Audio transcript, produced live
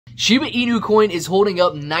Shiba Inu Coin is holding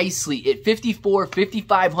up nicely at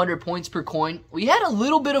 5,500 points per coin. We had a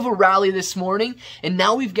little bit of a rally this morning, and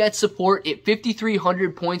now we've got support at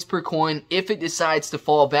 5,300 points per coin if it decides to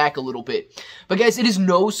fall back a little bit. But guys, it is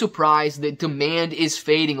no surprise that demand is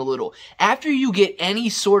fading a little. After you get any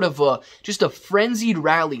sort of just a frenzied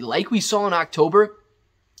rally like we saw in October,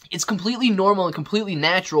 it's completely normal and completely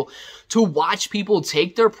natural to watch people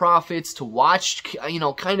take their profits, to watch,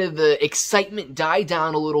 kind of the excitement die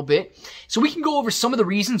down a little bit. So we can go over some of the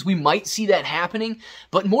reasons we might see that happening,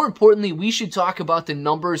 but more importantly, we should talk about the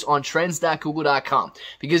numbers on trends.google.com,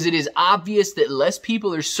 because it is obvious that less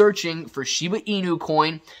people are searching for Shiba Inu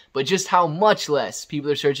Coin, but just how much less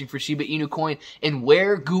people are searching for Shiba Inu Coin and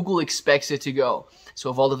where Google expects it to go.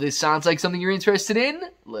 So if all of this sounds like something you're interested in,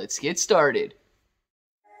 let's get started.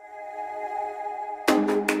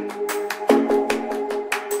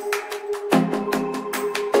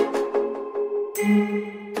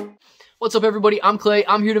 What's up, everybody? I'm Clay.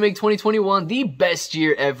 I'm here to make 2021 the best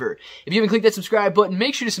year ever. If you haven't clicked that subscribe button,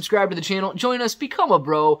 make sure to subscribe to the channel. Join us. Become a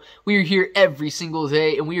bro. We are here every single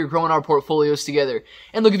day, and we are growing our portfolios together.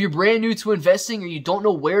 And look, if you're brand new to investing or you don't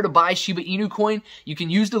know where to buy Shiba Inu Coin, you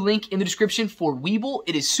can use the link in the description for Webull.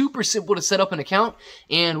 It is super simple to set up an account,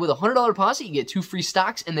 and with a $100 deposit, you get 2 free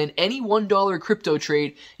stocks, and then any $1 crypto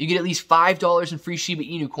trade, you get at least $5 in free Shiba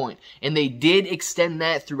Inu Coin. And they did extend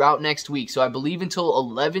that throughout next week, so I believe until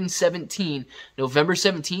 11/17. November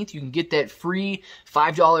 17th, you can get that free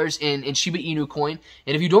 $5 in Shiba Inu Coin.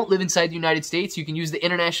 And if you don't live inside the United States, you can use the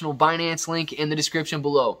international Binance link in the description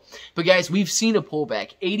below. But guys, we've seen a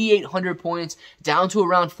pullback, 8,800 points, down to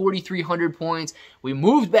around 4,300 points. We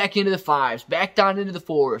moved back into the 5s, back down into the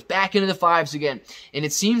 4s, back into the 5s again. And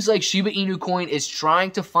it seems like Shiba Inu Coin is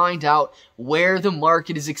trying to find out where the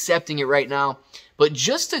market is accepting it right now. But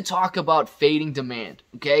just to talk about fading demand,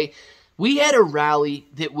 okay? We had a rally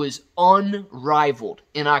that was unrivaled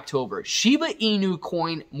in October. Shiba Inu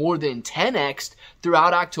Coin more than 10x'd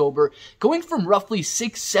throughout October, going from roughly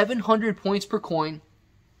 600-700 points per coin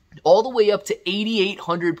all the way up to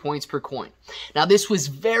 8,800 points per coin. Now, this was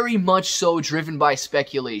very much so driven by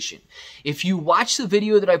speculation. If you watched the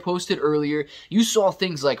video that I posted earlier, you saw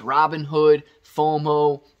things like Robinhood,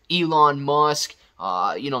 FOMO, Elon Musk,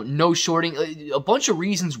 no shorting, a bunch of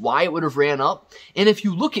reasons why it would have ran up. And if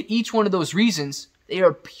you look at each one of those reasons, they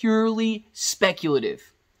are purely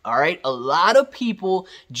speculative. All right, a lot of people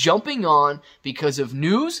jumping on because of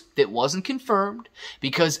news that wasn't confirmed,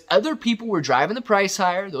 because other people were driving the price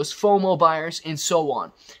higher, those FOMO buyers, and so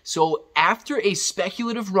on. So after a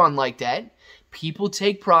speculative run like that, people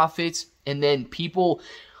take profits, and then people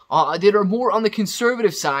that are more on the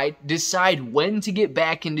conservative side decide when to get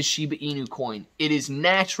back into Shiba Inu Coin. It is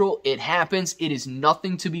natural. It happens. It is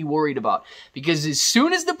nothing to be worried about, because as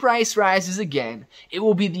soon as the price rises again, it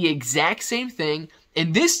will be the exact same thing,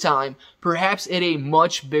 and this time, perhaps at a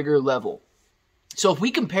much bigger level. So if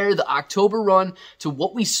we compare the October run to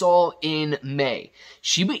what we saw in May,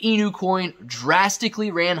 Shiba Inu Coin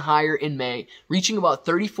drastically ran higher in May, reaching about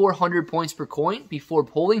 3,400 points per coin before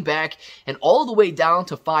pulling back and all the way down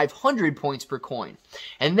to 500 points per coin.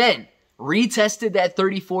 And then retested that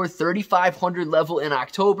 3,500 level in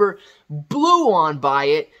October, blew on by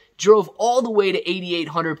it, drove all the way to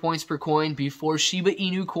 8,800 points per coin before Shiba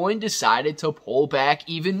Inu Coin decided to pull back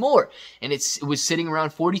even more. And it was sitting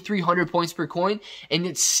around 4,300 points per coin, and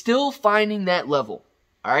it's still finding that level.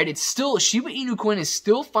 All right, Shiba Inu Coin is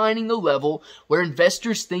still finding the level where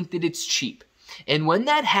investors think that it's cheap. And when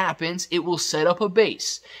that happens, it will set up a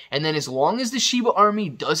base. And then as long as the Shiba army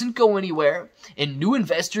doesn't go anywhere and new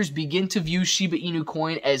investors begin to view Shiba Inu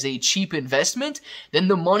Coin as a cheap investment, then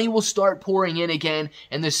the money will start pouring in again,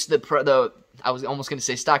 and I was almost going to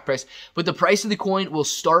say stock price, but the price of the coin will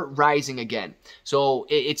start rising again. So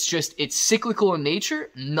it's cyclical in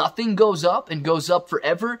nature. Nothing goes up and goes up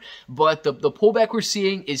forever, but the pullback we're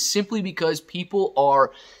seeing is simply because people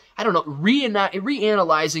are,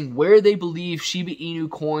 reanalyzing where they believe Shiba Inu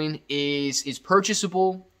Coin is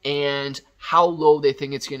purchasable and how low they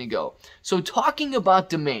think it's going to go. So talking about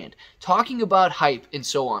demand, talking about hype, and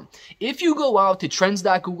so on. If you go out to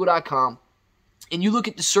trends.google.com and you look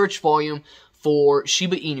at the search volume for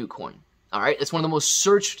Shiba Inu Coin, all right, it's one of the most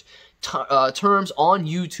searched terms on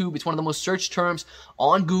YouTube. It's one of the most searched terms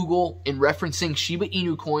on Google in referencing Shiba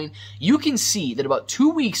Inu Coin. You can see that about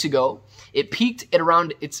 2 weeks ago, it peaked at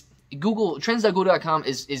around, Trends.google.com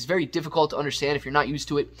is very difficult to understand if you're not used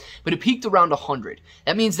to it, but it peaked around 100.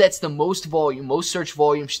 That means that's the most volume, most search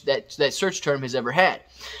volume that search term has ever had.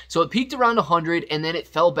 So it peaked around 100 and then it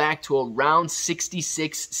fell back to around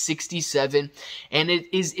 66, 67, and it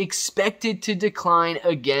is expected to decline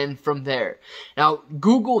again from there. Now,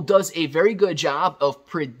 Google does a very good job of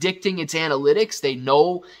predicting its analytics. They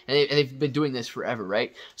know, and they've been doing this forever,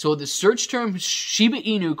 right? So the search term Shiba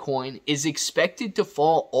Inu Coin is expected to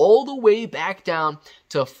fall all the way back down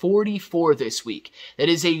to 44 this week. That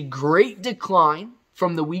is a great decline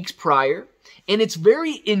from the weeks prior, and it's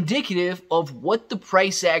very indicative of what the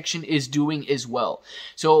price action is doing as well.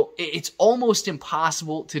 So it's almost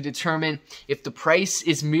impossible to determine if the price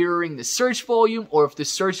is mirroring the search volume or if the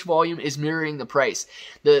search volume is mirroring the price.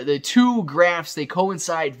 The two graphs, they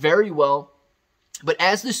coincide very well, but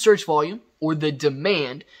as the search volume or the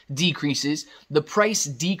demand decreases, the price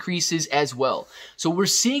decreases as well. So we're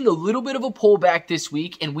seeing a little bit of a pullback this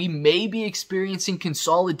week, and we may be experiencing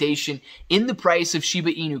consolidation in the price of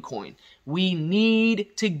Shiba Inu Coin. We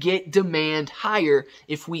need to get demand higher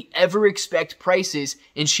if we ever expect prices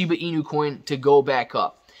in Shiba Inu Coin to go back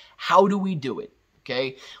up. How do we do it?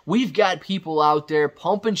 Okay, we've got people out there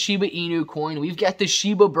pumping Shiba Inu Coin. We've got the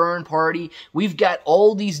Shiba Burn Party. We've got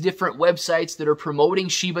all these different websites that are promoting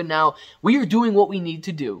Shiba now. We are doing what we need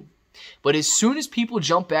to do. But as soon as people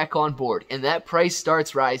jump back on board and that price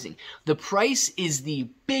starts rising, the price is the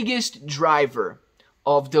biggest driver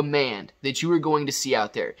of demand that you are going to see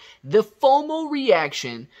out there. The FOMO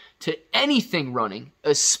reaction to anything running,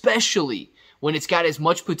 especially when it's got as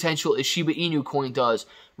much potential as Shiba Inu Coin does,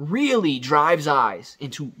 really drives eyes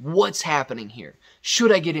into what's happening here.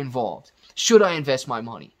 Should I get involved? Should I invest my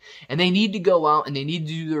money? And they need to go out and they need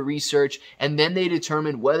to do their research, and then they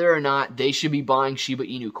determine whether or not they should be buying Shiba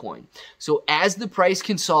Inu Coin. So as the price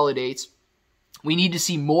consolidates, we need to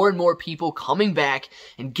see more and more people coming back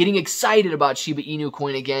and getting excited about Shiba Inu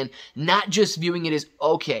Coin again, not just viewing it as,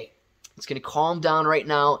 okay, it's going to calm down right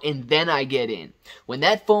now, and then I get in. When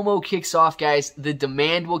that FOMO kicks off, guys, the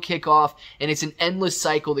demand will kick off, and it's an endless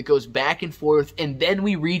cycle that goes back and forth, and then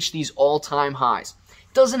we reach these all-time highs.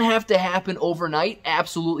 Doesn't have to happen overnight.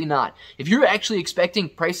 Absolutely not. If you're actually expecting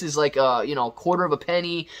prices like, quarter of a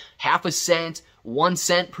penny, half a cent, 1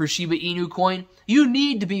 cent per Shiba Inu Coin, you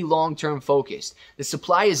need to be long-term focused. The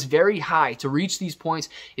supply is very high. To reach these points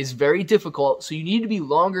is very difficult, so you need to be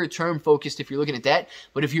longer-term focused if you're looking at that.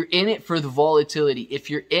 But if you're in it for the volatility, if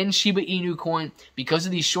you're in Shiba Inu Coin because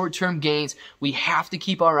of these short-term gains, we have to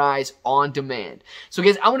keep our eyes on demand. So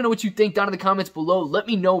guys, I want to know what you think down in the comments below. Let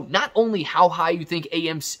me know not only how high you think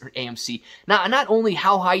not only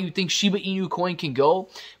how high you think Shiba Inu Coin can go,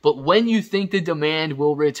 but when you think the demand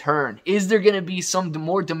will return. Is there going to be some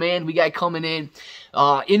more demand we got coming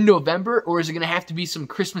in November, or is it going to have to be some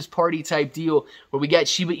Christmas party type deal where we got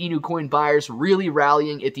Shiba Inu Coin buyers really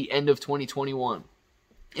rallying at the end of 2021?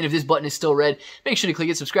 And if this button is still red, make sure to click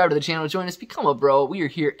it, subscribe to the channel, join us, become a bro. We are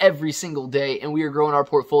here every single day, and we are growing our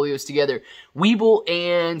portfolios together. Webull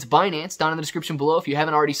and Binance down in the description below if you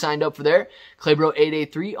haven't already signed up for there.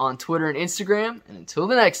 ClayBro883 on Twitter and Instagram. And until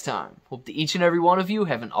the next time, hope that each and every one of you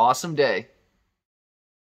have an awesome day.